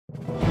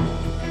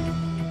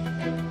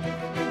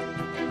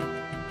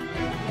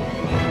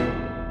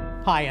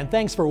Hi, and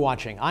thanks for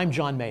watching. I'm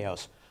John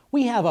Mayos.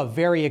 We have a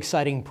very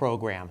exciting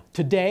program.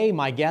 Today,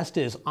 my guest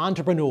is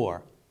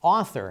entrepreneur,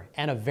 author,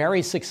 and a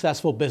very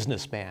successful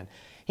businessman.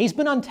 He's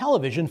been on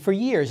television for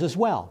years as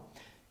well.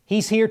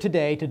 He's here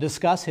today to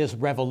discuss his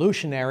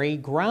revolutionary,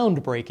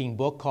 groundbreaking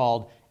book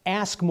called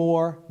Ask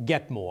More,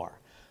 Get More.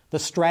 The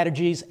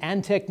strategies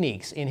and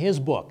techniques in his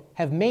book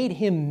have made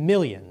him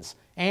millions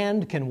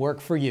and can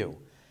work for you.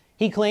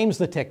 He claims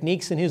the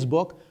techniques in his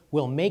book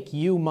will make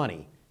you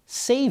money,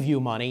 save you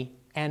money,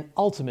 and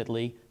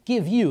ultimately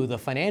give you the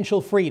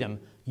financial freedom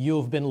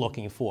you've been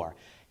looking for.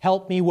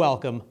 Help me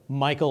welcome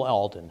Michael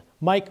Alden.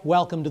 Mike,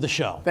 welcome to the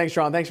show. Thanks,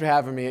 John. Thanks for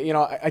having me. You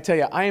know, I tell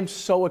you, I am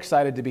so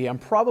excited to be. I'm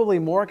probably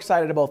more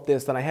excited about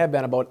this than I have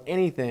been about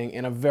anything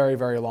in a very,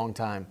 very long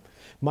time.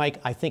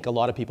 Mike, I think a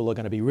lot of people are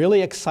going to be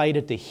really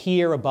excited to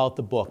hear about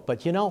the book,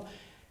 but you know,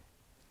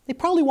 they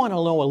probably want to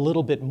know a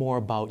little bit more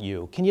about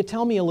you. Can you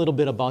tell me a little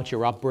bit about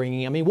your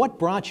upbringing? I mean, what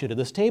brought you to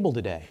this table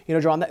today? You know,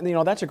 John,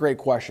 that's a great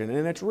question,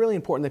 and it's really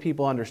important that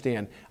people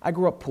understand. I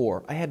grew up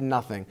poor. I had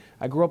nothing.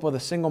 I grew up with a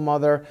single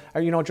mother.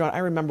 You know, John, I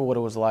remember what it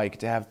was like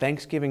to have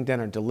Thanksgiving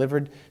dinner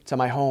delivered to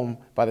my home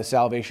by the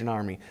Salvation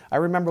Army. I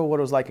remember what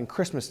it was like in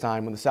Christmas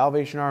time when the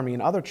Salvation Army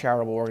and other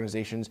charitable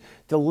organizations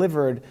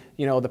delivered,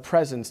 you know, the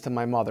presents to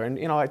my mother. And,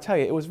 you know, I tell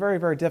you, it was very,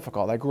 very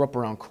difficult. I grew up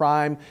around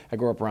crime. I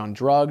grew up around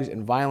drugs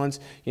and violence.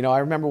 You know, I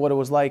remember what it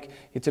was like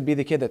to be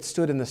the kid that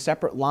stood in the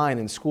separate line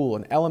in school,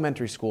 in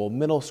elementary school,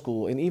 middle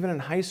school, and even in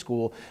high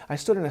school. I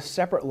stood in a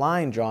separate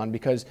line, John,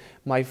 because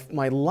my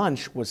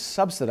lunch was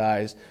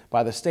subsidized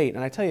by the state.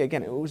 And I tell you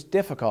again, it was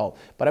difficult,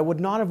 but I would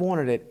not have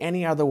wanted it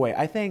any other way.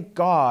 I thank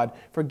God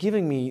for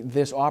giving me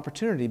this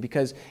opportunity,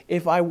 because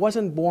if I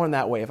wasn't born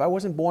that way, if I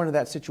wasn't born in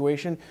that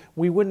situation,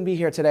 we wouldn't be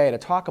here today to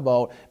talk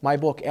about my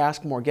book,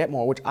 Ask More, Get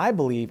More, which I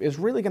believe is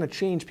really going to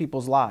change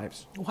people's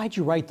lives. Why'd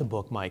you write the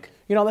book, Mike?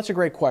 You know, that's a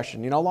great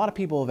question. You know, a lot of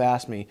people have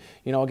asked me,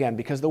 you know, again,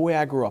 because the way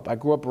I grew up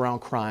around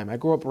crime, I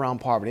grew up around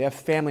poverty. I have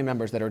family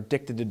members that are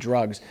addicted to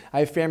drugs. I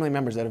have family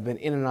members that have been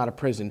in and out of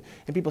prison.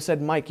 And people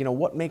said, Mike, you know,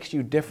 what makes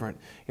you different?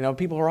 You know,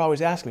 people are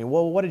always asking me,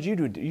 well, what did you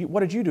do? What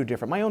did you do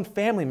different? My own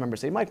family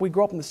members say, Mike, we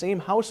grew up in the same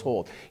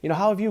household. You know,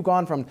 how have you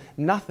gone from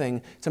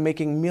nothing to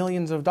making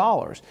millions of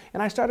dollars?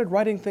 And I started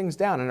writing things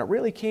down, and it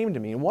really came to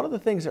me. And one of the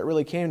things that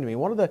really came to me,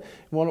 one of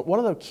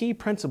the key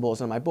principles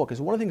in my book is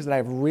one of the things that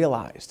I've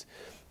realized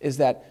is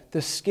that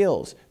the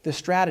skills, the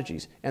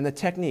strategies, and the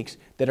techniques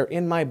that are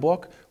in my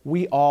book,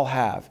 we all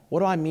have. What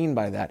do I mean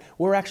by that?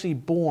 We're actually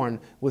born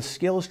with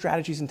skills,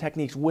 strategies, and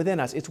techniques within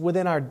us. It's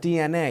within our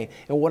DNA.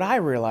 And what I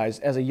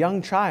realized as a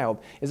young child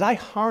is I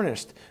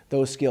harnessed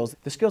those skills,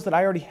 the skills that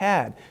I already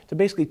had, to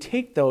basically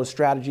take those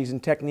strategies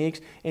and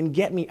techniques and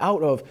get me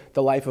out of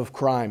the life of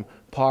crime,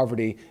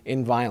 poverty,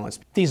 and violence.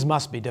 These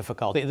must be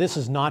difficult. This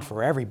is not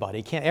for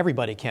everybody.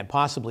 Everybody can't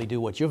possibly do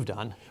what you've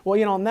done. Well,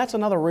 you know, and that's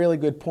another really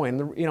good point.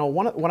 You know,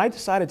 when I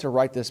decided to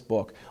write this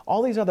book,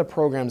 all these other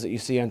programs that you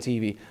see on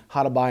TV,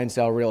 how to buy and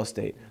sell real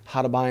estate,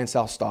 how to buy and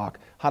sell stock,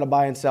 how to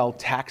buy and sell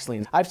tax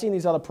liens. I've seen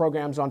these other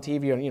programs on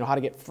TV on, you know, how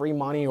to get free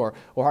money or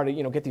how to,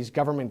 you know, get these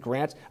government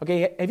grants.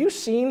 Okay, have you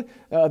seen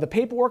the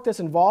paperwork that's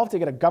involved to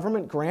get a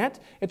government grant?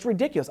 It's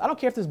ridiculous. I don't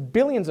care if there's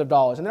billions of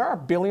dollars, and there are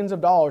billions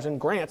of dollars in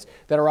grants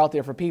that are out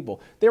there for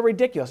people. They're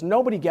ridiculous.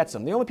 Nobody gets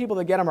them. The only people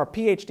that get them are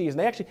PhDs, and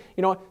they actually,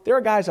 you know, there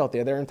are guys out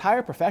there, their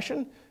entire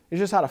profession is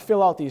just how to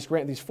fill out these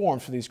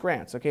forms for these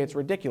grants. Okay, it's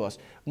ridiculous.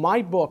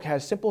 My book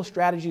has simple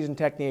strategies and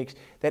techniques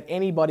that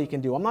anybody can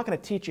do. I'm not going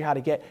to teach you how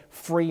to get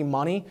free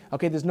money.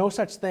 Okay, there's no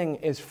such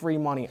thing as free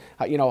money.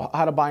 You know,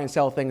 how to buy and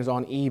sell things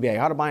on eBay,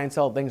 how to buy and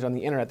sell things on the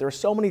internet. There are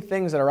so many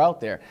things that are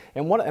out there,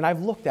 and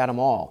I've looked at them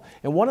all.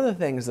 And one of the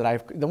things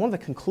that one of the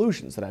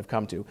conclusions that I've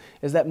come to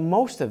is that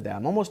most of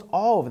them, almost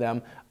all of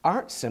them,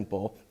 aren't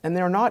simple, and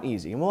they're not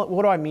easy. And what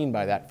do I mean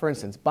by that? For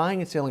instance, buying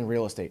and selling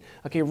real estate.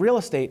 Okay, real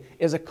estate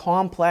is a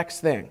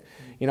complex thing.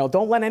 You know,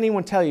 don't let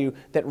anyone tell you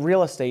that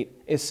real estate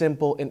is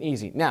simple and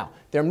easy. Now,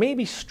 there may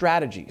be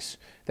strategies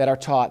that are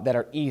taught that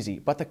are easy,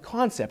 but the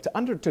concept,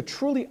 to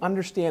truly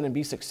understand and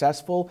be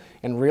successful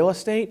in real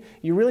estate,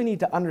 you really need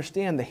to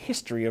understand the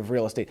history of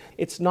real estate.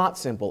 It's not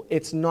simple.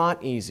 It's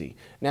not easy.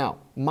 Now,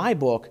 my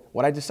book,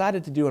 what I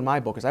decided to do in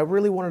my book is I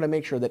really wanted to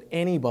make sure that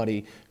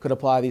anybody could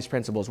apply these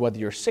principles, whether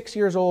you're 6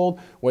 years old,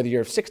 whether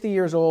you're 60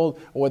 years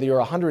old, or whether you're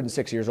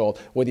 106 years old,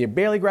 whether you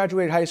barely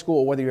graduated high school,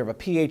 or whether you have a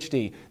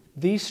PhD.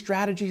 These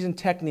strategies and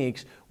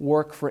techniques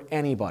work for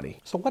anybody.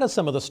 So what are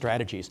some of the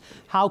strategies?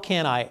 How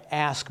can I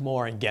ask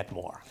more and get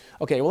more?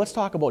 Okay, well, let's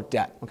talk about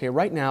debt. Okay,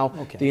 right now,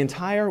 the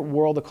entire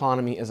world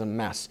economy is a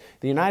mess.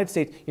 The United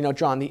States, you know,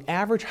 John, the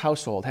average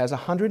household has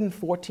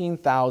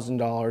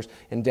 $114,000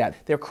 in debt.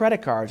 Their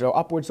credit cards are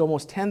upwards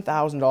almost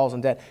 $10,000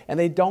 in debt, and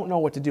they don't know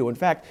what to do. In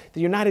fact,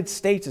 the United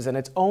States is in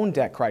its own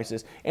debt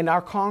crisis, and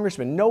our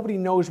congressmen, nobody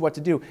knows what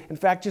to do. In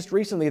fact, just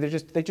recently, they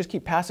just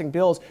keep passing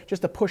bills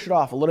just to push it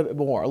off a little bit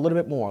more, a little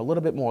bit more, a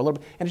little bit more, a little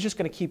bit, and it's just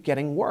going to keep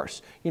getting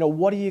worse. You know,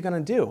 what are you going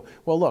to do?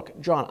 Well, look,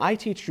 John, I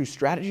teach you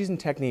strategies and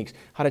techniques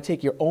how to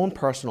take your own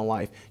personal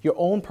life, your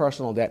own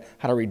personal debt,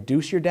 how to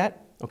reduce your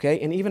debt, okay?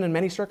 And even in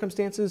many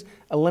circumstances,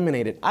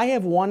 eliminate it. I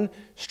have one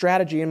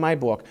strategy in my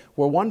book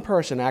where one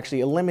person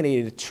actually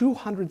eliminated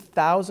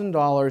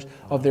 $200,000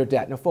 of their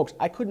debt. Now, folks,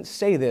 I couldn't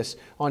say this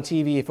on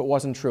TV if it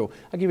wasn't true.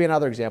 I'll give you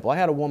another example. I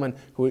had a woman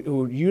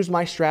who used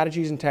my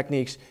strategies and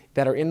techniques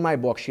that are in my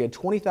book. She had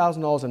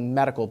 $20,000 in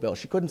medical bills.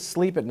 She couldn't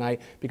sleep at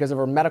night because of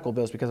her medical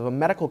bills, because of a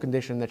medical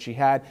condition that she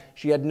had.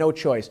 She had no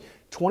choice.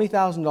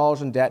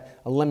 $20,000 in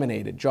debt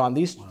eliminated. John,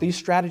 these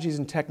strategies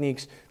and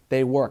techniques,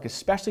 they work,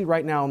 especially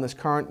right now in this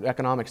current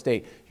economic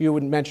state. You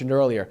had mentioned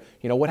earlier,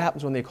 what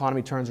happens when the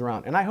economy turns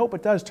around? And I hope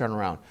it does turn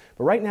around.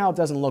 But right now, it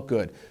doesn't look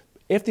good.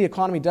 If the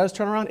economy does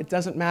turn around, it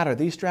doesn't matter.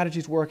 These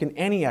strategies work in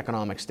any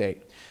economic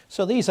state.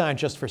 So these aren't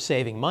just for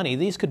saving money.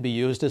 These could be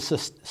used as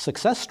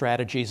success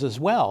strategies as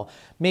well,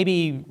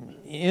 maybe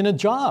in a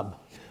job.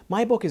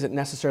 My book isn't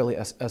necessarily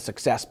a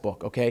success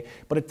book, okay?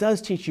 But it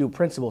does teach you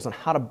principles on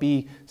how to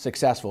be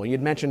successful.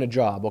 You'd mentioned a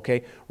job,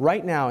 okay?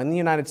 Right now in the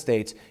United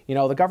States,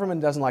 the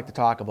government doesn't like to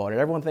talk about it.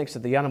 Everyone thinks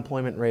that the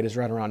unemployment rate is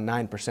right around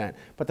 9%.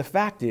 But the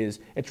fact is,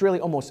 it's really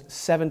almost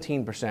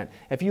 17%.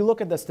 If you look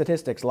at the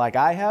statistics like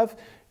I have,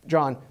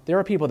 John, there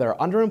are people that are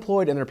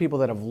underemployed and there are people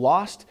that have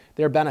lost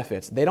their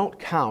benefits. They don't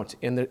count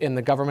in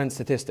the government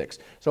statistics.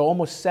 So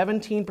almost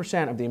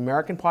 17% of the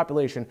American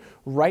population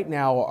right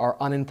now are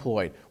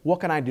unemployed. What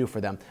can I do for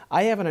them?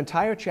 I have an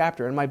entire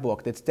chapter in my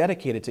book that's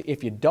dedicated to,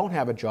 if you don't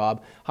have a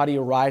job, how do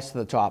you rise to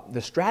the top?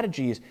 The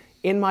strategies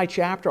in my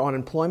chapter on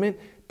employment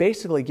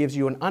basically gives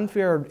you an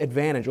unfair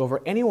advantage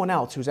over anyone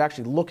else who's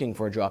actually looking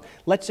for a job.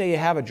 Let's say you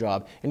have a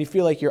job and you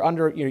feel like you're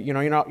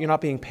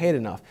not being paid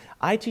enough.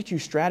 I teach you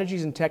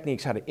strategies and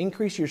techniques how to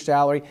increase your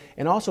salary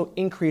and also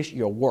increase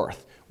your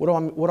worth. What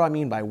do I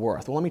mean by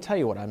worth? Well, let me tell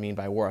you what I mean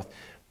by worth.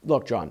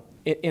 Look, John,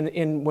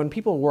 when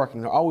people are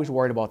working, they're always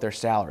worried about their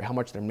salary, how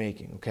much they're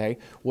making, okay?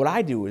 What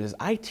I do is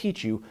I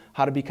teach you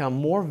how to become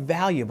more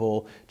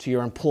valuable to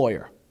your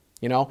employer.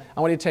 I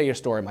want to tell you a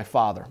story. My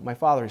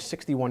father is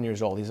 61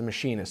 years old. He's a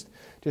machinist.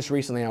 Just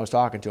recently I was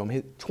talking to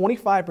him.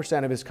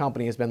 25% of his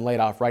company has been laid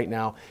off right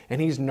now,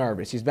 and he's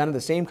nervous. He's been at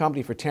the same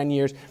company for 10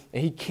 years,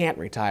 and he can't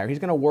retire. He's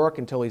going to work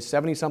until he's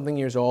 70-something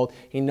years old.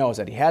 He knows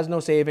that. He has no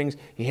savings.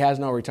 He has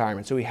no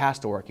retirement, so he has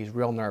to work. He's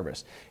real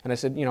nervous. And I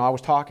said, I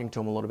was talking to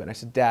him a little bit, and I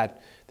said, Dad,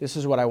 this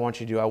is what I want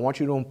you to do. I want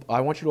you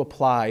to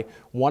apply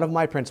one of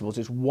my principles.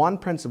 There's one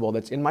principle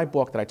that's in my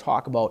book that I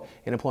talk about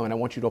in employment. I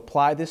want you to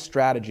apply this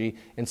strategy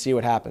and see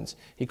what happens.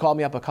 He called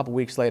me up a couple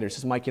weeks later. He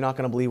says, Mike, you're not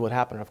going to believe what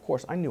happened. And of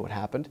course, I knew what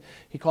happened.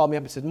 He called me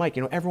up and said, Mike,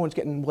 everyone's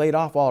getting laid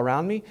off all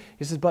around me.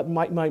 He says, but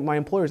my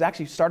employer is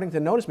actually starting to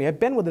notice me.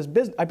 I've been with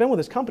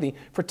this company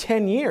for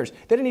 10 years.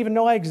 They didn't even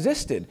know I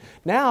existed.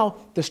 Now,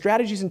 the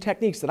strategies and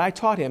techniques that I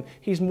taught him,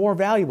 he's more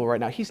valuable right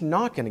now. He's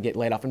not going to get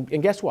laid off.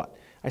 And guess what?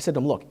 I said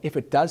to him, look, if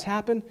it does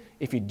happen,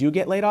 if you do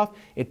get laid off,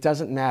 it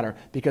doesn't matter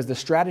because the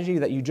strategy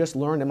that you just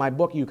learned in my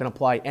book, you can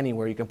apply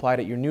anywhere. You can apply it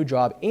at your new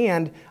job,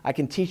 and I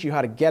can teach you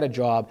how to get a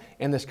job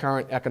in this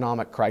current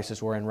economic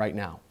crisis we're in right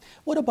now.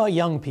 What about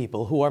young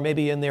people who are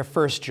maybe in their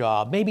first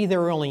job? Maybe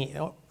they're only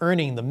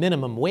earning the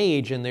minimum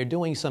wage and they're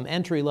doing some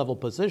entry-level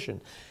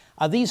position.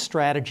 Are these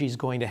strategies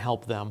going to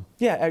help them?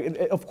 Yeah,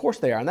 of course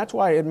they are. And that's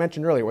why I had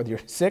mentioned earlier, whether you're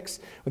 6,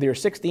 whether you're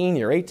 16,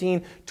 you're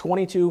 18,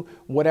 22,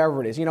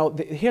 whatever it is.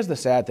 Here's the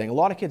sad thing. A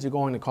lot of kids are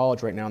going to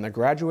college right now, and they're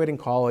graduating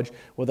college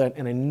with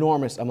an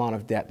enormous amount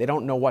of debt. They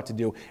don't know what to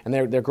do, and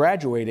they're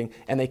graduating,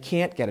 and they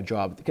can't get a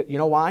job. You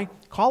know why?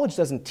 College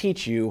doesn't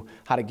teach you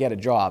how to get a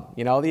job.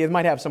 They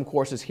might have some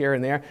courses here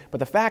and there, but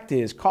the fact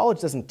is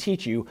college doesn't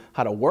teach you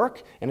how to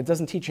work, and it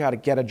doesn't teach you how to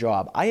get a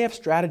job. I have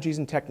strategies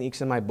and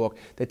techniques in my book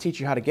that teach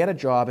you how to get a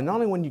job, and not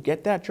only when you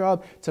get that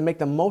job, to make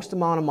the most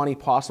amount of money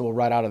possible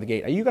right out of the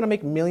gate. Are you going to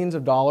make millions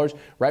of dollars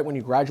right when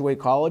you graduate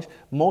college?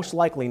 Most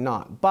likely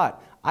not.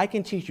 But I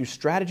can teach you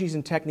strategies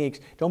and techniques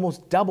to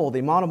almost double the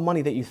amount of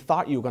money that you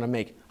thought you were going to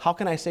make. How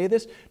can I say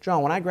this?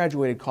 John, when I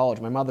graduated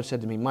college, my mother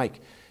said to me, Mike,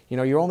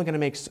 you're only going to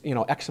make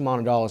X amount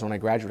of dollars when I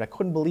graduate. I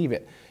couldn't believe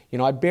it. I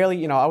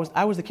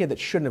was the kid that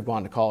shouldn't have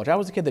gone to college. I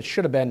was the kid that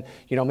should have been,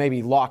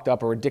 maybe locked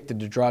up or addicted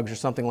to drugs or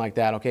something like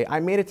that, okay? I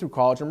made it through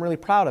college. I'm really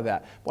proud of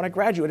that. When I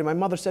graduated, my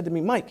mother said to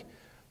me, Mike,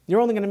 you're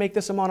only going to make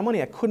this amount of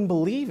money. I couldn't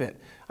believe it.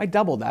 I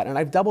doubled that, and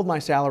I've doubled my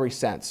salary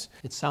since.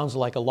 It sounds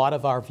like a lot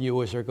of our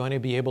viewers are going to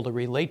be able to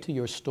relate to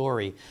your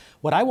story.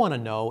 What I want to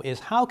know is,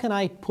 how can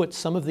I put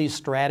some of these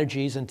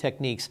strategies and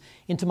techniques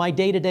into my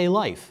day-to-day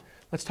life?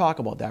 Let's talk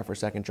about that for a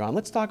second, John.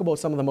 Let's talk about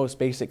some of the most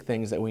basic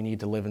things that we need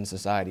to live in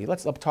society.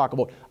 Let's talk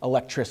about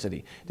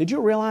electricity. Did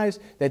you realize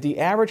that the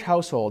average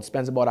household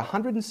spends about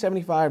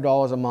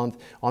 $175 a month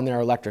on their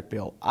electric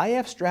bill? I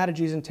have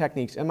strategies and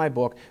techniques in my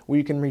book where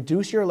you can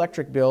reduce your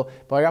electric bill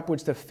by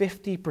upwards to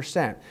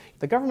 50%.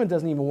 The government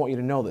doesn't even want you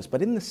to know this,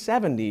 but in the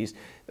 70s,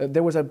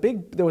 there was a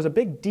big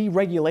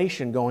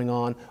deregulation going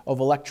on of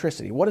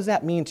electricity. What does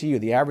that mean to you,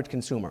 the average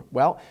consumer?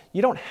 Well,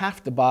 you don't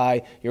have to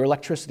buy your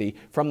electricity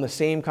from the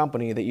same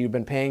company that you've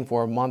been paying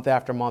for month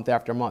after month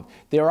after month.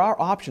 There are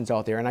options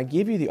out there, and I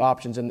give you the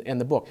options in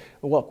the book.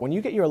 Look, when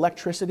you get your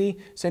electricity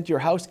sent to your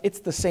house, it's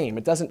the same.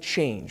 It doesn't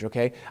change,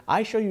 okay?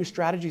 I show you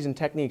strategies and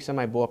techniques in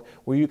my book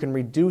where you can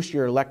reduce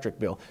your electric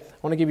bill. I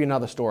want to give you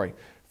another story.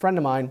 friend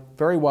of mine,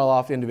 very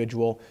well-off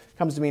individual,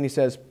 comes to me and he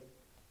says,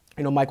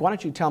 you know, Mike, why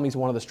don't you tell me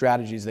one of the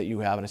strategies that you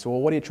have? And I said, well,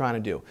 what are you trying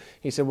to do?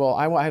 He said, well,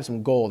 I have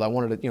some gold. He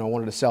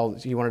wanted to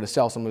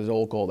sell some of his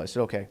old gold. I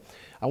said, okay,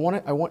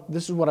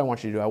 this is what I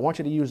want you to do. I want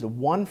you to use the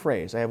one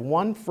phrase. I have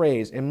one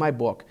phrase in my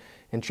book,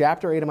 in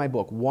chapter 8 of my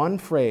book, one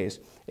phrase.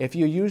 If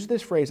you use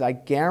this phrase, I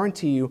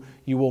guarantee you,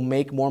 you will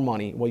make more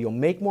money. Well, you'll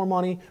make more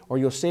money, or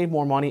you'll save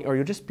more money, or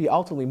you'll just be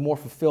ultimately more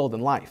fulfilled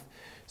in life.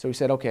 So he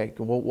said, okay,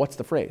 well, what's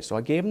the phrase? So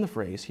I gave him the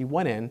phrase. He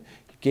went in,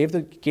 gave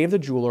the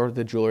jeweler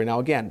the jewelry. Now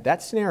again,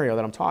 that scenario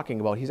that I'm talking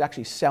about, he's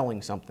actually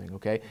selling something,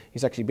 okay?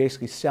 He's actually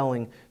basically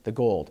selling the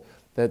gold.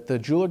 The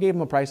jeweler gave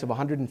him a price of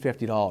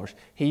 $150.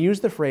 He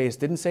used the phrase,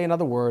 didn't say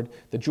another word.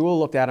 The jeweler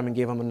looked at him and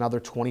gave him another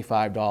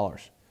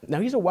 $25. Now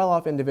he's a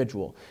well-off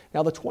individual.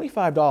 Now the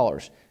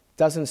 $25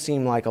 doesn't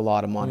seem like a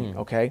lot of money,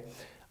 okay?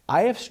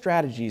 I have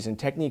strategies and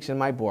techniques in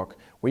my book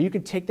where you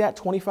can take that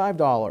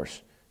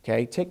 $25,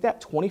 okay, take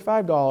that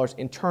 $25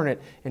 and turn it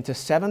into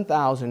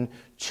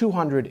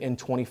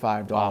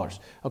 $7,225. Wow.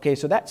 Okay,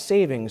 so that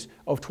savings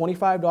of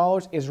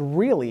 $25 is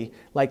really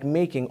like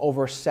making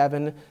over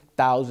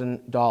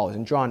 $7,000.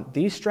 And John,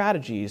 these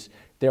strategies,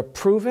 they're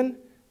proven,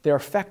 they're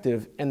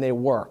effective, and they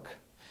work.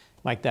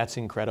 Mike, that's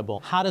incredible.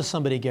 How does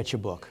somebody get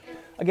your book?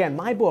 Again,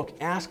 my book,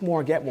 Ask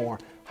More, Get More,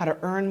 how to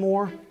earn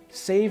more,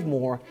 save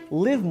more,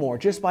 live more,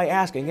 just by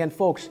asking. Again,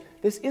 folks,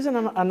 this isn't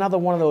another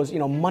one of those,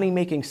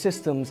 money-making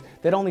systems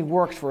that only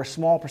works for a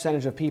small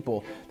percentage of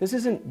people. This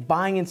isn't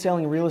buying and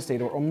selling real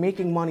estate or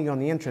making money on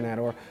the internet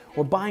or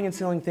buying and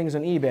selling things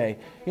on eBay.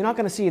 You're not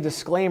going to see a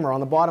disclaimer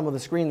on the bottom of the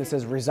screen that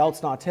says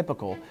results not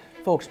typical.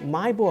 Folks,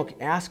 my book,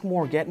 Ask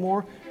More, Get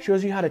More,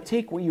 shows you how to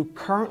take what you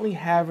currently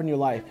have in your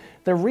life,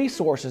 the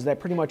resources that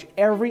pretty much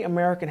every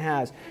American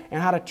has,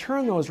 and how to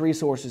turn those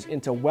resources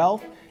into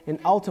wealth and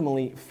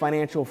ultimately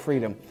financial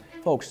freedom.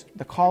 Folks,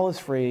 the call is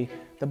free,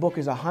 the book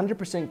is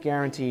 100%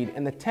 guaranteed,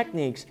 and the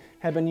techniques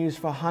have been used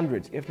for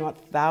hundreds, if not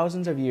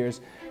thousands of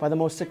years by the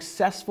most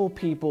successful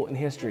people in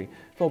history.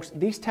 Folks,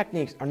 these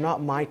techniques are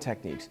not my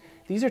techniques.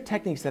 These are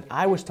techniques that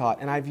I was taught,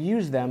 and I've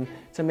used them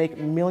to make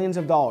millions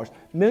of dollars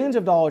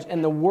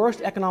in the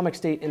worst economic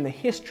state in the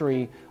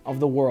history of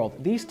the world.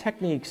 These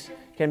techniques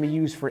can be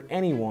used for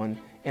anyone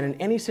and in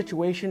any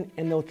situation,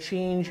 and they'll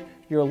change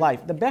your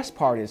life. The best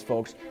part is,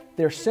 folks,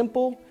 they're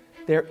simple,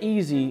 they're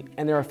easy,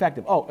 and they're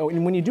effective. Oh,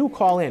 and when you do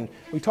call in,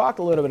 we talked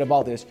a little bit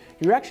about this.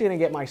 You're actually going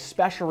to get my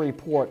special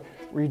report,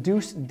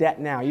 Reduce Debt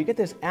Now. You get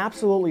this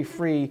absolutely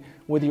free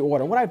with your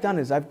order. What I've done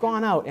is I've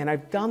gone out and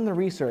I've done the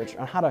research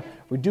on how to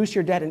reduce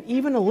your debt and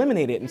even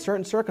eliminate it in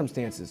certain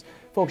circumstances.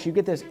 Folks, you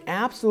get this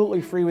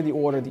absolutely free with the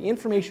order. The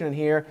information in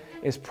here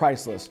is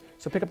priceless.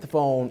 So pick up the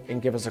phone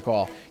and give us a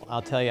call.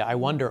 I'll tell you, I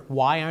wonder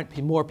why aren't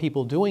more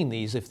people doing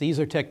these? If these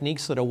are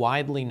techniques that are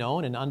widely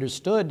known and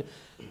understood,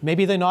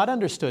 maybe they're not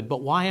understood,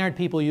 but why aren't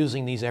people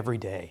using these every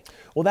day?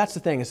 Well, that's the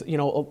thing is,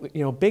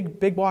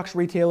 big box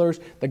retailers,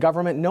 the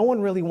government, no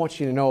one really wants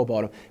you to know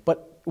about them.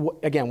 But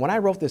again, when I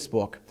wrote this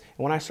book,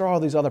 and when I saw all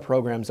these other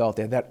programs out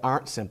there that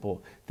aren't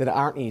simple, that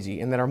aren't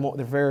easy, and they're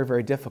very,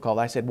 very difficult,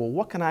 I said, well,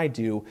 what can I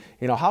do?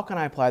 How can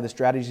I apply the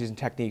strategies and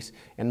techniques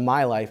in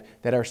my life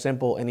that are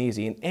simple and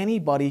easy? And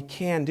anybody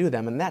can do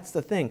them, and that's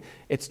the thing.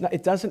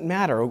 It doesn't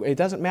matter. It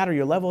doesn't matter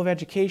your level of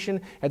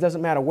education. It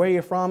doesn't matter where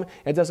you're from.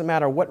 It doesn't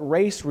matter what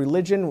race,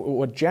 religion,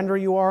 what gender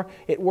you are.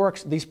 It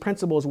works. These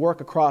principles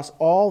work across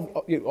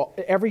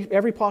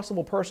every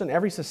possible person,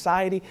 every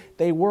society.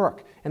 They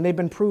work, and they've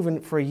been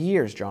proven for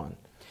years, John.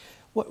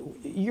 What,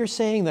 you're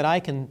saying that I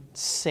can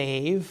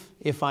save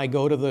if I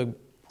go to the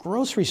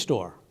grocery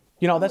store?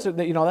 That's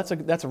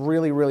a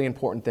really, really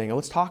important thing. And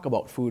let's talk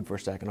about food for a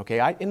second,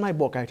 okay? In my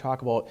book, I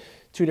talk about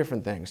two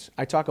different things.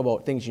 I talk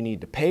about things you need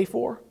to pay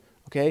for,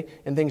 okay,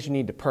 and things you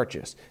need to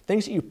purchase.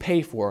 Things that you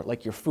pay for,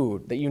 like your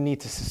food, that you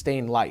need to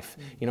sustain life.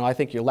 I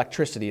think your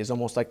electricity is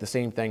almost like the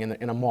same thing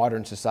in a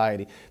modern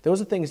society.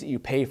 Those are things that you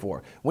pay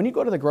for. When you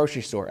go to the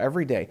grocery store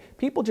every day,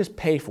 people just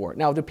pay for it.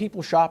 Now, do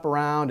people shop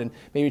around and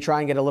maybe try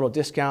and get a little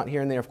discount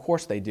here and there? Of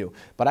course they do.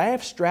 But I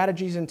have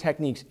strategies and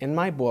techniques in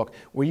my book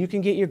where you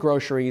can get your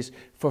groceries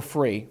for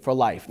free for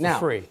life. For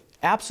free.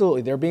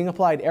 Absolutely. They're being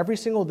applied every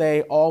single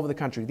day all over the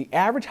country. The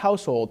average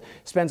household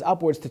spends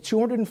upwards to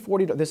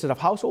 $240, this is a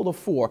household of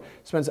 4,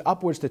 spends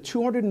upwards to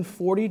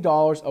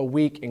 $240 a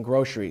week in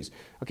groceries.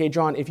 Okay,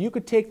 John, if you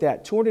could take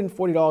that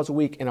 $240 a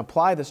week and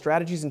apply the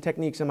strategies and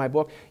techniques in my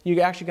book,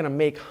 you're actually going to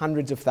make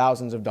hundreds of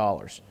thousands of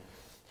dollars.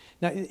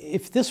 Now,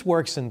 if this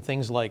works in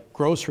things like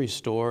grocery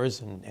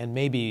stores and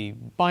maybe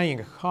buying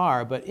a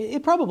car, but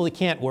it probably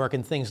can't work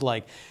in things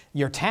like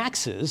your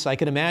taxes. I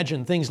can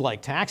imagine things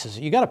like taxes.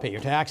 You got to pay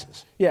your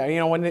taxes.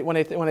 Yeah, when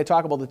they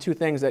talk about the two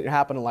things that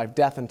happen in life,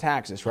 death and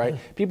taxes, right?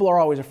 People are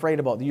always afraid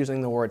about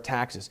using the word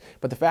taxes.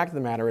 But the fact of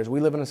the matter is we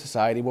live in a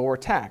society where we're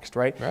taxed,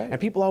 right? And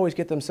people always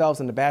get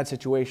themselves into bad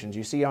situations.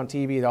 You see on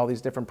TV all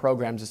these different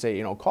programs that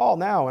say, call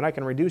now and I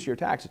can reduce your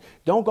taxes.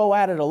 Don't go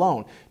at it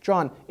alone.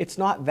 John, it's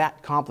not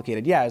that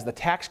complicated. Yeah, is The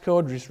tax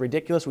code was just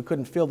ridiculous. We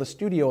couldn't fill the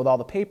studio with all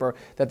the paper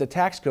that the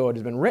tax code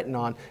has been written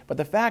on. But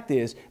the fact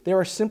is, there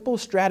are simple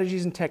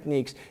strategies and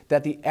techniques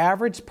that the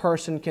average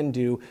person can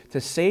do to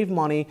save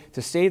money,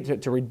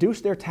 to reduce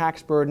their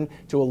tax burden,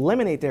 to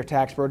eliminate their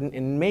tax burden,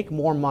 and make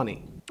more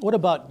money. What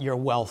about your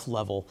wealth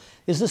level?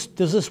 Does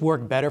this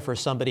work better for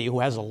somebody who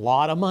has a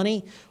lot of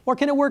money, or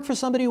can it work for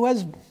somebody who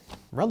has,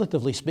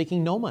 relatively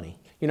speaking, no money?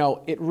 You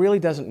know, it really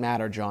doesn't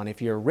matter, John,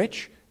 if you're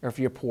rich or if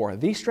you're poor.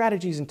 These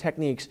strategies and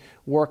techniques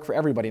work for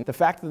everybody. The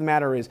fact of the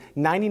matter is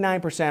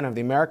 99% of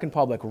the American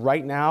public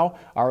right now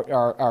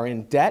are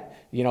in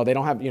debt. You know, they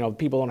don't have,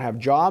 people don't have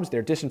jobs,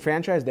 they're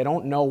disenfranchised, they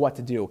don't know what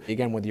to do.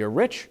 Again, whether you're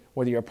rich,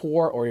 whether you're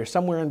poor, or you're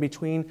somewhere in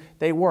between,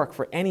 they work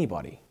for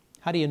anybody.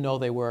 How do you know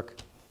they work?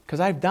 Because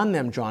I've done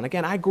them, John.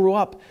 Again, I grew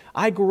up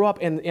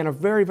in a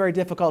very, very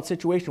difficult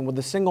situation with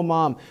a single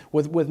mom,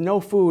 with no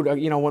food,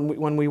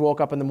 when we woke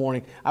up in the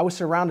morning. I was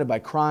surrounded by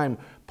crime,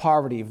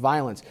 poverty,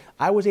 violence.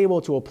 I was able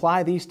to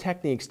apply these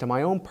techniques to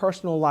my own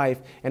personal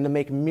life and to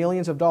make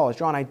millions of dollars.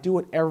 John, I do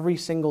it every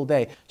single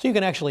day. So you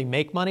can actually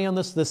make money on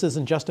this? This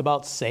isn't just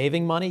about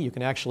saving money, you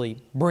can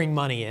actually bring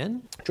money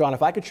in? John,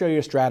 if I could show you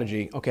a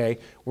strategy, okay,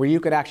 where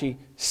you could actually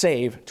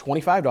save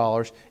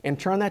 $25 and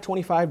turn that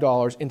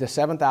 $25 into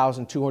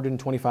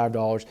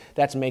 $7,225,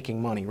 that's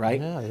making money, right?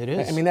 Yeah, it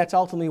is. I mean, that's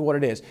ultimately what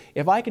it is.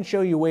 If I can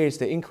show you ways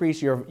to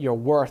increase your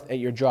worth at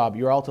your job,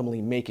 you're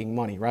ultimately making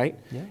money, right?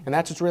 Yeah. And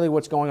that's really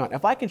what's going on.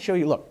 If I can show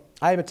you, look,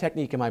 I have a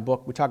technique in my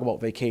book. We talk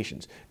about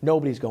vacations.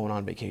 Nobody's going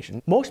on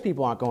vacation. Most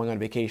people aren't going on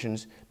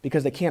vacations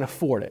because they can't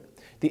afford it.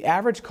 The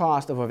average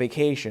cost of a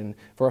vacation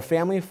for a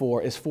family of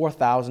four is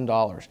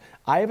 $4,000.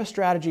 I have a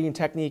strategy and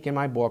technique in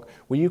my book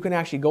where you can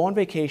actually go on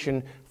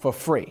vacation for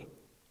free.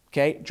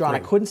 Okay, John, Free. I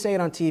couldn't say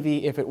it on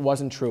TV if it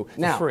wasn't true.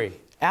 Now, free.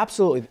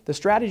 Absolutely. The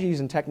strategies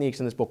and techniques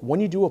in this book,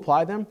 when you do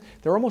apply them,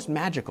 they're almost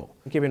magical.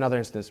 I'll give you another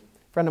instance.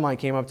 A friend of mine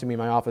came up to me in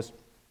my office.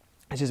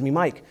 He says to me,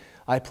 Mike,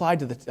 I applied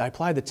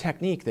the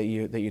technique that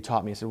you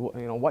taught me. I said,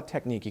 well, what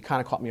technique? He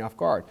kind of caught me off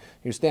guard.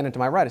 He was standing to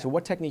my right. I said,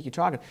 what technique are you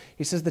talking?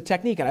 He says, the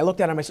technique. And I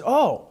looked at him. I said,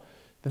 oh,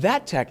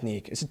 that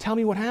technique. I said, tell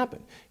me what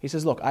happened. He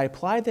says, look, I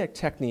applied that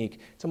technique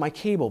to my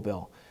cable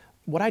bill.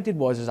 What I did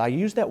was I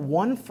used that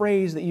one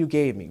phrase that you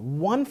gave me,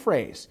 one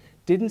phrase,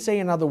 didn't say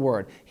another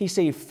word. He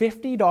saved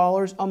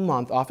 $50 a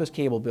month off his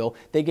cable bill.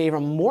 They gave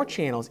him more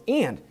channels,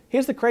 and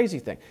here's the crazy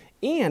thing,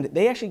 and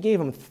they actually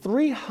gave him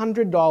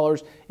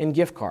 $300 in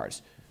gift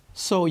cards.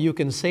 So you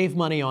can save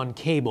money on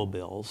cable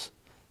bills.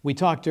 We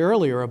talked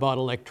earlier about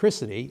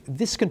electricity.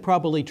 This can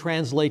probably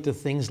translate to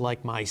things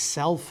like my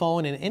cell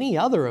phone and any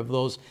other of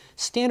those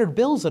standard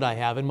bills that I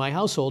have in my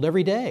household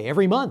every day,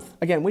 every month.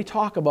 Again, we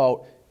talk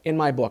about, in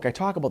my book, I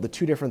talk about the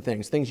two different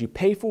things you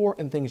pay for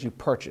and things you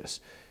purchase.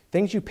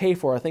 Things you pay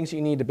for are things that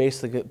you need to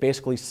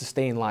basically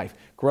sustain life.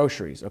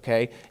 Groceries,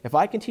 okay? If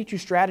I can teach you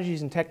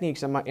strategies and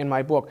techniques in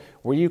my book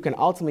where you can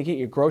ultimately get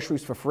your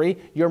groceries for free,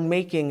 you're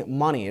making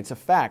money. It's a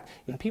fact.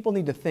 And people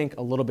need to think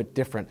a little bit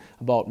different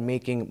about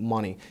making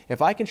money.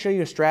 If I can show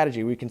you a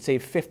strategy where you can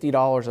save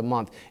 $50 a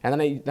month,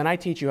 and then I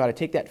teach you how to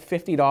take that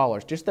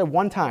 $50, just that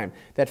one time,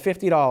 that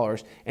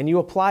 $50, and you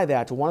apply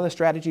that to one of the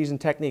strategies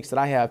and techniques that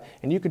I have,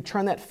 and you could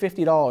turn that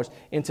 $50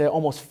 into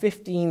almost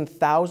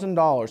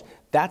 $15,000.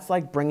 That's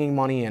like bringing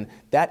money in.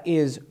 That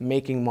is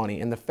making money.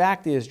 And the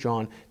fact is,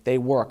 John, they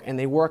work. And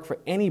they work for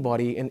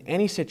anybody in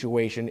any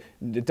situation.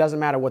 It doesn't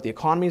matter what the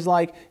economy is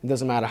like. It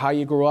doesn't matter how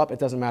you grew up. It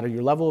doesn't matter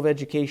your level of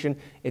education.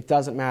 It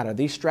doesn't matter.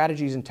 These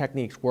strategies and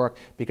techniques work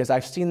because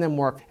I've seen them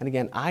work. And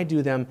again, I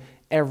do them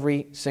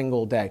every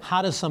single day.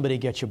 How does somebody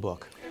get your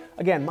book?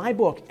 Again, my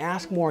book,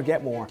 Ask More,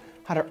 Get More,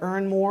 how to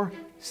earn more,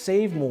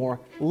 save more,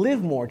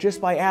 live more just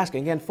by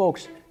asking. Again,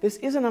 folks, this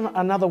isn't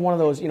another one of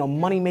those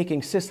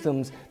money-making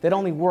systems that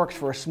only works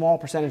for a small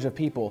percentage of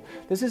people.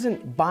 This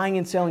isn't buying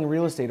and selling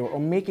real estate or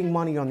making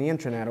money on the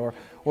internet or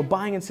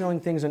buying and selling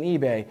things on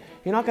eBay.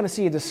 You're not going to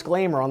see a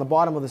disclaimer on the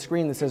bottom of the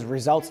screen that says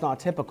results not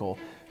typical.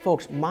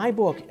 Folks, my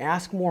book,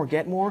 Ask More,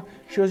 Get More,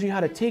 shows you how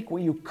to take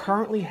what you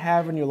currently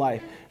have in your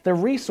life, the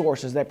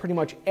resources that pretty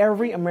much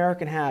every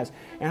American has,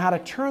 and how to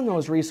turn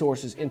those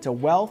resources into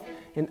wealth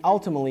and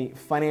ultimately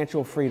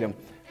financial freedom.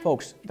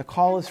 Folks, the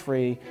call is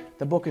free,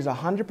 the book is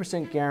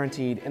 100%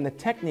 guaranteed, and the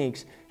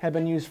techniques have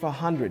been used for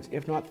hundreds,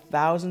 if not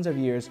thousands of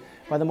years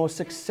by the most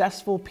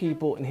successful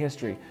people in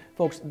history.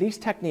 Folks, these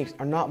techniques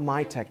are not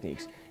my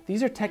techniques.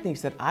 These are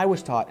techniques that I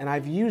was taught, and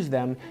I've used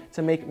them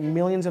to make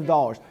millions of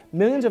dollars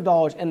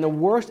in the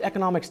worst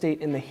economic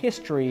state in the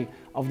history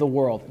of the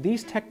world.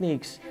 These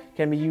techniques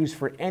can be used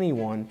for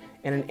anyone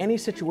and in any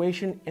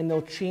situation, and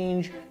they'll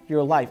change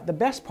your life. The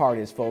best part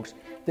is, folks,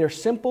 they're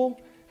simple,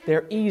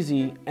 they're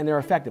easy, and they're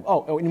effective.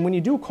 Oh, and when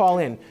you do call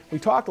in, we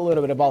talked a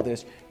little bit about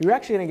this. You're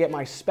actually going to get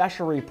my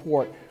special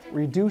report,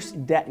 Reduce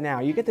Debt Now.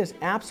 You get this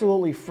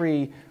absolutely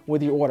free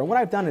with your order. What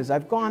I've done is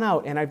I've gone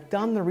out and I've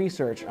done the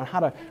research on how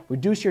to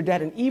reduce your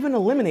debt and even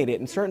eliminate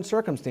it in certain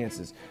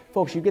circumstances.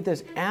 Folks, you get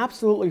this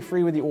absolutely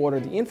free with the order.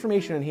 The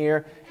information in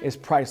here is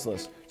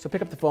priceless. So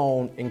pick up the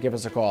phone and give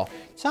us a call.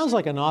 Sounds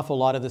like an awful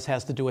lot of this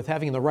has to do with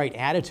having the right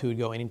attitude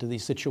going into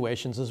these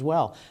situations as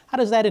well. How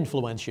does that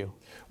influence you?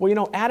 Well, you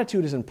know,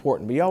 attitude is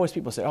important, but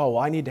people say, oh,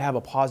 well, I need to have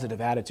a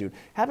positive attitude.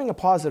 Having a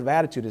positive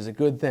attitude is a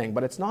good thing,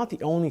 but it's not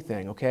the only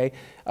thing, okay?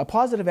 A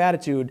positive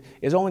attitude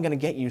is only going to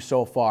get you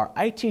so far.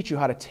 I teach you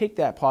how to take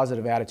that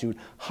positive attitude,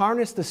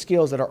 harness the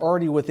skills that are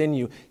already within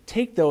you,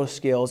 take those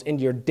skills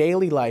into your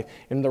daily life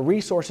and the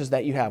resources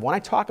that you have. When I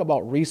talk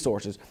about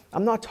resources,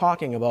 I'm not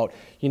talking about,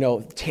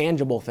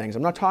 tangible things.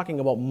 I'm not talking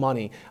about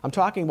money. I'm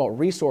talking about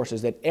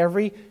resources that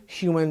every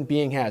human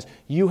being has.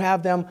 You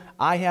have them,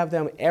 I have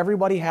them,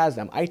 everybody has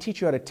them. I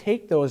teach you how to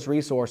take those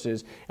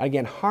resources and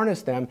again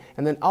harness them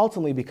and then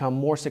ultimately become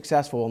more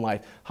successful in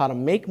life. How to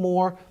make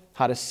more,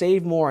 how to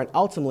save more, and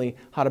ultimately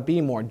how to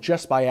be more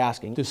just by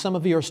asking. Do some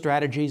of your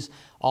strategies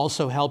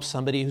also help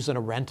somebody who's in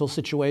a rental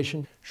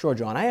situation? Sure,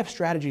 John. I have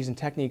strategies and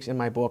techniques in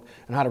my book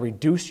on how to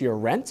reduce your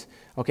rent.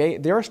 Okay,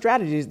 there are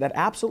strategies that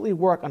absolutely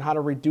work on how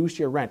to reduce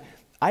your rent.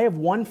 I have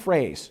one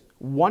phrase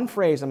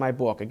in my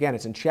book. Again,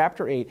 it's in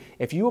chapter 8.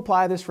 If you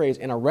apply this phrase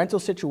in a rental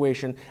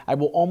situation, I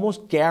will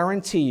almost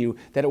guarantee you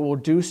that it will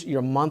reduce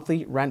your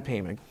monthly rent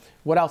payment.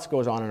 What else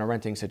goes on in a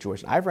renting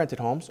situation? I've rented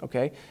homes,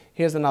 okay?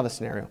 Here's another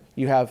scenario.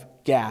 You have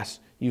gas,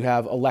 you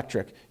have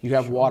electric, you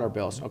have water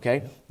bills,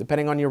 okay?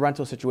 Depending on your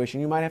rental situation,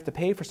 you might have to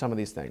pay for some of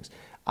these things.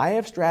 I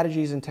have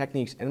strategies and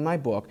techniques in my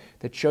book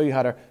that show you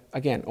how to,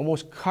 again,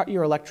 almost cut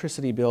your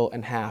electricity bill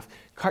in half,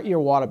 cut your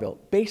water bill.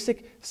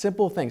 Basic,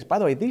 simple things. By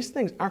the way, these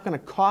things aren't going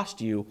to cost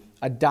you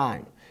a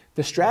dime.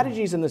 The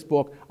strategies in this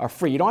book are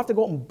free. You don't have to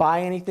go out and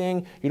buy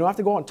anything. You don't have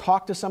to go out and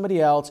talk to somebody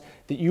else.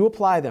 That you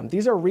apply them.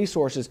 These are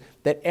resources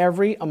that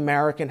every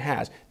American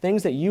has.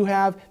 Things that you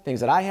have, things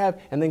that I have,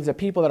 and things that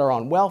people that are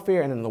on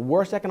welfare and in the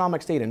worst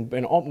economic state and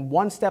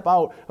one step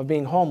out of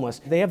being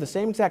homeless, they have the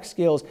same exact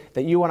skills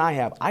that you and I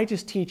have. I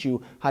just teach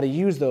you how to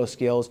use those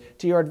skills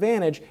to your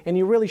advantage, and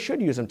you really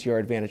should use them to your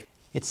advantage.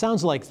 It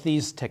sounds like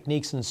these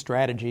techniques and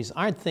strategies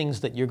aren't things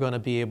that you're going to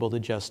be able to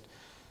just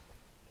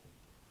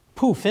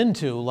poof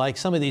into like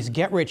some of these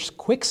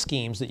get-rich-quick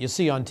schemes that you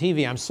see on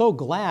TV. I'm so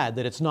glad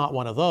that it's not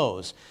one of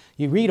those.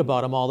 You read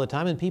about them all the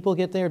time and people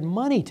get their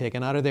money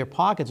taken out of their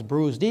pockets,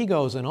 bruised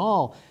egos and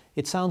all.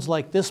 It sounds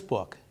like this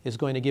book is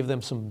going to give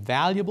them some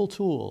valuable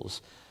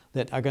tools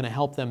that are going to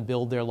help them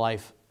build their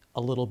life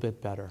a little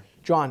bit better.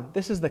 John,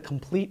 this is the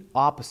complete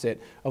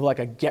opposite of like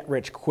a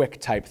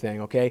get-rich-quick type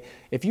thing, okay?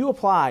 If you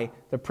apply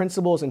the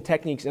principles and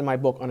techniques in my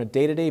book on a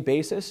day-to-day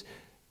basis,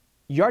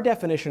 your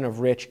definition of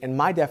rich and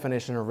my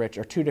definition of rich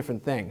are two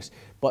different things.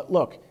 But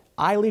look,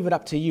 I leave it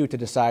up to you to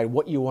decide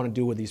what you want to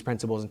do with these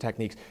principles and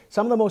techniques.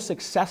 Some of the most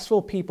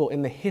successful people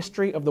in the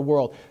history of the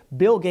world,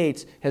 Bill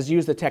Gates has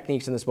used the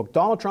techniques in this book.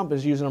 Donald Trump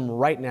is using them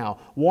right now.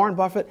 Warren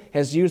Buffett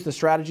has used the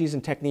strategies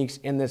and techniques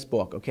in this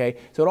book, okay?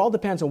 So it all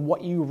depends on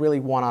what you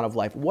really want out of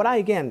life. What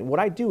I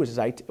do is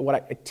I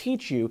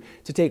teach you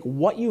to take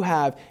what you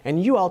have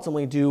and you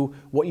ultimately do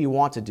what you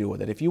want to do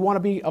with it. If you want to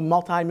be a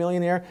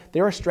multimillionaire,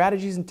 there are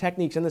strategies and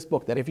techniques in this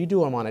book that if you do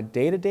them on a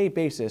day-to-day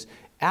basis,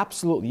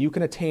 absolutely, you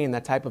can attain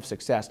that type of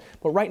success.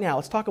 But right now,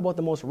 let's talk about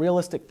the most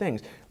realistic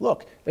things.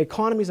 Look, the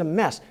economy's a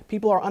mess.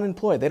 People are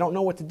unemployed. They don't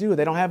know what to do.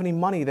 They don't have any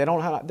money. They don't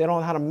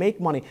know how to make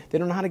money. They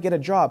don't know how to get a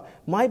job.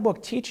 My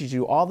book teaches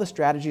you all the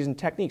strategies and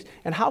techniques.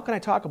 And how can I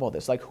talk about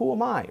this? Like, who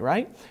am I,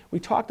 right? We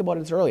talked about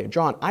this earlier.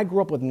 John, I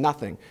grew up with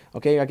nothing.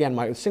 Okay, again,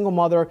 my single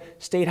mother,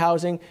 state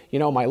housing,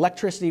 my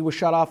electricity was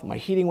shut off, my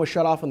heating was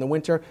shut off in the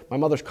winter, my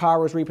mother's car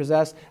was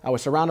repossessed, I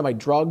was surrounded by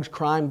drugs,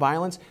 crime,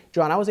 violence.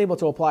 John, I was able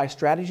to apply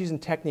strategies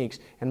and techniques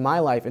in my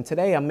life, and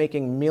today I'm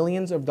making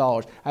millions of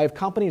dollars. I have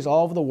companies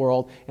all over the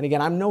world, and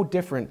again, I'm no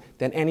different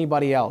than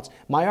anybody else.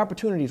 My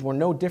opportunities were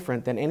no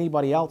different than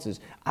anybody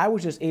else's. I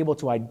was just able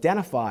to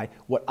identify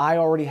what I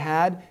already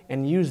had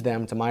and use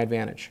them to my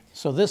advantage.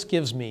 So this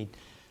gives me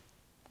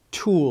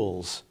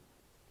tools,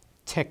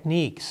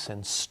 techniques,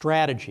 and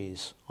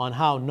strategies on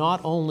how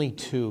not only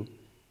to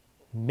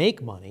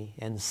make money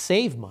and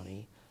save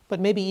money, but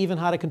maybe even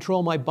how to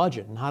control my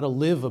budget and how to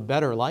live a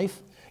better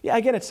life. Yeah,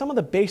 again, it's some of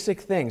the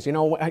basic things.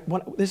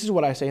 This is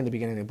what I say in the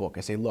beginning of the book.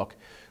 I say, look,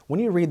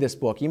 when you read this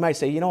book, you might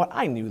say, you know what,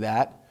 I knew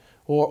that.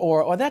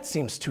 Or that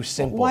seems too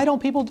simple. Why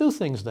don't people do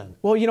things then?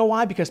 Well, you know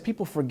why? Because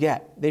people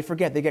forget. They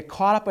forget. They get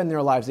caught up in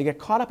their lives. They get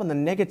caught up in the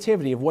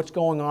negativity of what's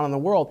going on in the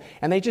world,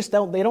 and they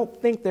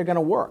don't think they're going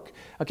to work.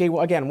 Okay,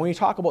 well, again, when you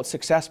talk about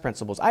success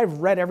principles,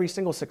 I've read every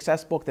single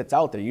success book that's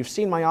out there. You've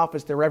seen my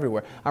office. They're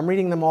everywhere. I'm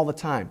reading them all the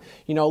time.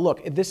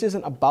 Look, this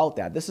isn't about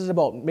that. This is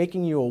about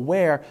making you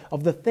aware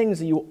of the things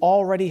that you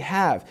already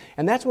have,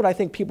 and that's what I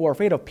think people are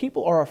afraid of.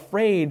 People are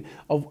afraid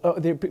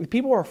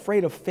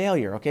of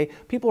failure, okay?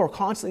 People are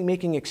constantly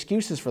making excuses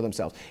excuses for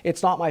themselves.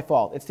 It's not my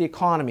fault. It's the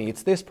economy.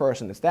 It's this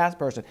person. It's that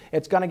person.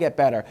 It's going to get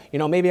better. You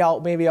know, maybe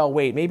I'll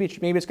wait. Maybe it's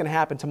going to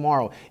happen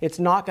tomorrow. It's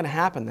not going to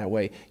happen that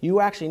way.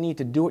 You actually need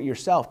to do it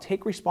yourself.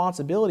 Take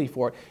responsibility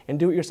for it and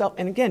do it yourself.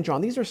 And again,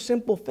 John, these are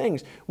simple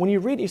things. When you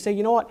read it, you say,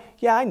 you know what?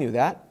 Yeah, I knew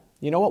that.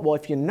 You know what? Well,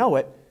 if you know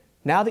it,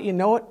 now that you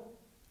know it,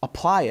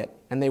 apply it,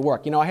 and they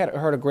work. You know, I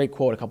heard a great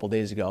quote a couple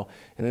days ago,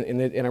 and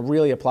it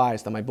really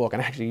applies to my book,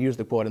 and I actually used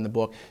the quote in the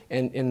book.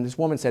 And this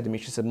woman said to me,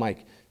 she said,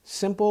 Mike,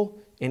 simple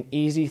and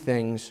easy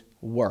things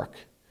work,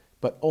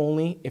 but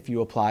only if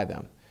you apply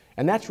them.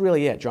 And that's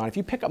really it, John. If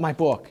you pick up my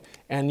book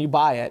and you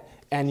buy it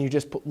and you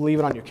just leave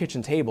it on your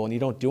kitchen table and you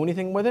don't do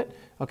anything with it,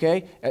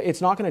 okay,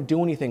 it's not going to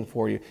do anything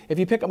for you. If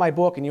you pick up my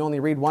book and you only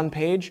read one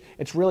page,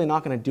 it's really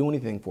not going to do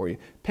anything for you.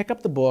 Pick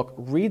up the book,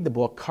 read the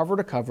book cover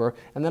to cover,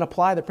 and then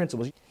apply the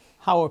principles.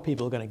 How are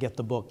people going to get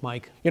the book,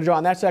 Mike? You know,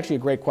 John, that's actually a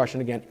great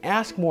question. Again,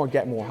 ask more,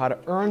 get more. How to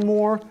earn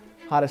more,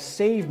 how to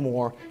save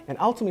more, and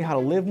ultimately how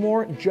to live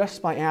more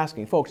just by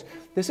asking. Folks,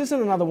 this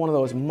isn't another one of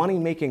those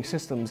money-making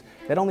systems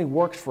that only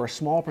works for a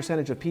small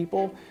percentage of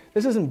people.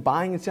 This isn't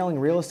buying and selling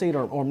real estate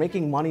or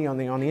making money on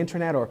the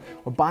internet or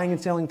buying and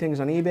selling things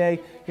on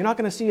eBay. You're not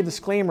going to see a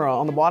disclaimer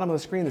on the bottom of the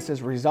screen that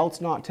says results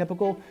not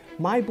typical.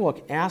 My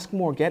book, Ask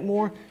More, Get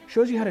More,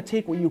 shows you how to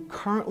take what you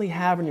currently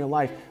have in your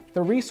life,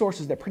 the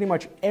resources that pretty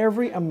much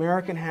every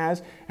American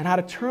has, and how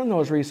to turn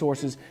those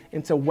resources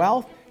into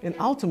wealth and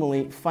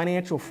ultimately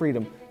financial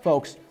freedom.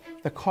 Folks,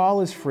 the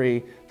call is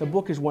free. The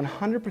book is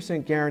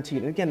 100% guaranteed.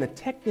 And again, the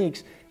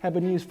techniques have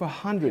been used for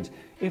hundreds,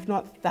 if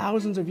not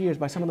thousands of years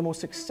by some of the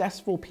most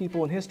successful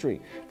people in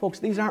history. Folks,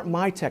 these aren't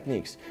my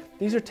techniques.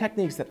 These are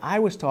techniques that I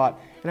was taught,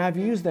 and I've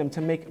used them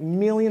to make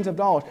millions of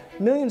dollars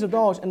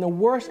in the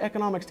worst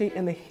economic state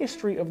in the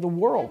history of the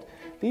world.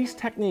 These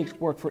techniques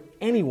work for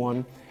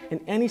anyone in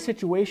any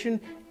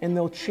situation, and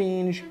they'll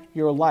change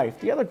your life.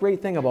 The other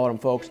great thing about them,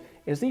 folks,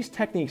 is these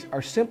techniques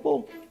are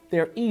simple,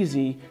 they're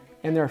easy,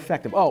 and they're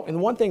effective. Oh, and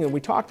one thing, and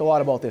we talked a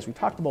lot about this, we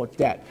talked about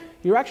debt.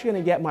 You're actually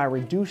going to get my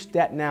Reduce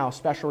Debt Now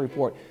special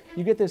report.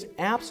 You get this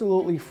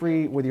absolutely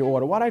free with your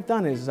order. What I've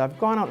done is I've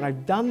gone out and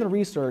I've done the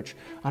research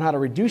on how to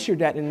reduce your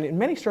debt, and in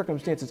many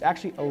circumstances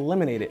actually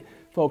eliminate it.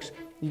 Folks,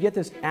 you get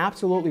this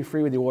absolutely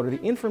free with your order.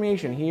 The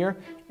information here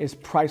is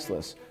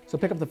priceless. So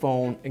pick up the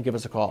phone and give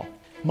us a call.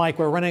 Mike,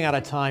 we're running out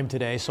of time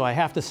today, so I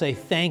have to say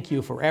thank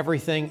you for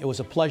everything. It was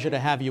a pleasure to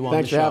have you on the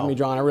show. Thanks for having me,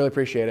 John. I really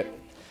appreciate it.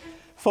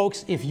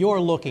 Folks, if you're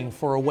looking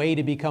for a way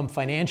to become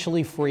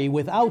financially free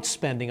without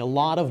spending a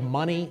lot of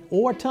money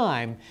or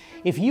time,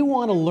 if you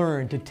want to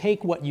learn to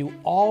take what you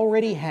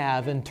already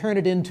have and turn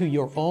it into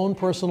your own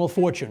personal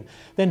fortune,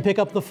 then pick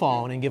up the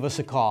phone and give us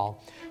a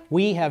call.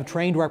 We have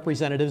trained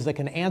representatives that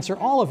can answer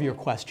all of your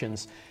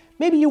questions.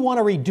 Maybe you want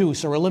to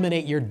reduce or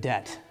eliminate your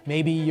debt.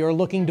 Maybe you're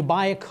looking to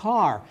buy a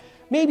car.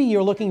 Maybe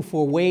you're looking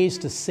for ways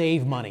to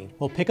save money.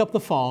 Well, pick up the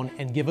phone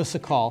and give us a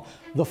call.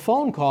 The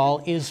phone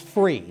call is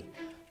free.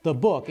 The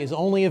book is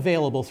only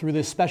available through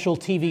this special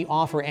TV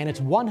offer, and it's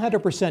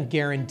 100%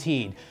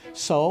 guaranteed.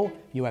 So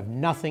you have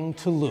nothing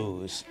to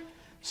lose.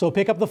 So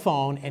pick up the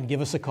phone and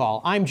give us a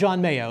call. I'm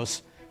John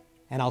Mayos,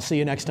 and I'll see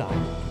you next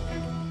time.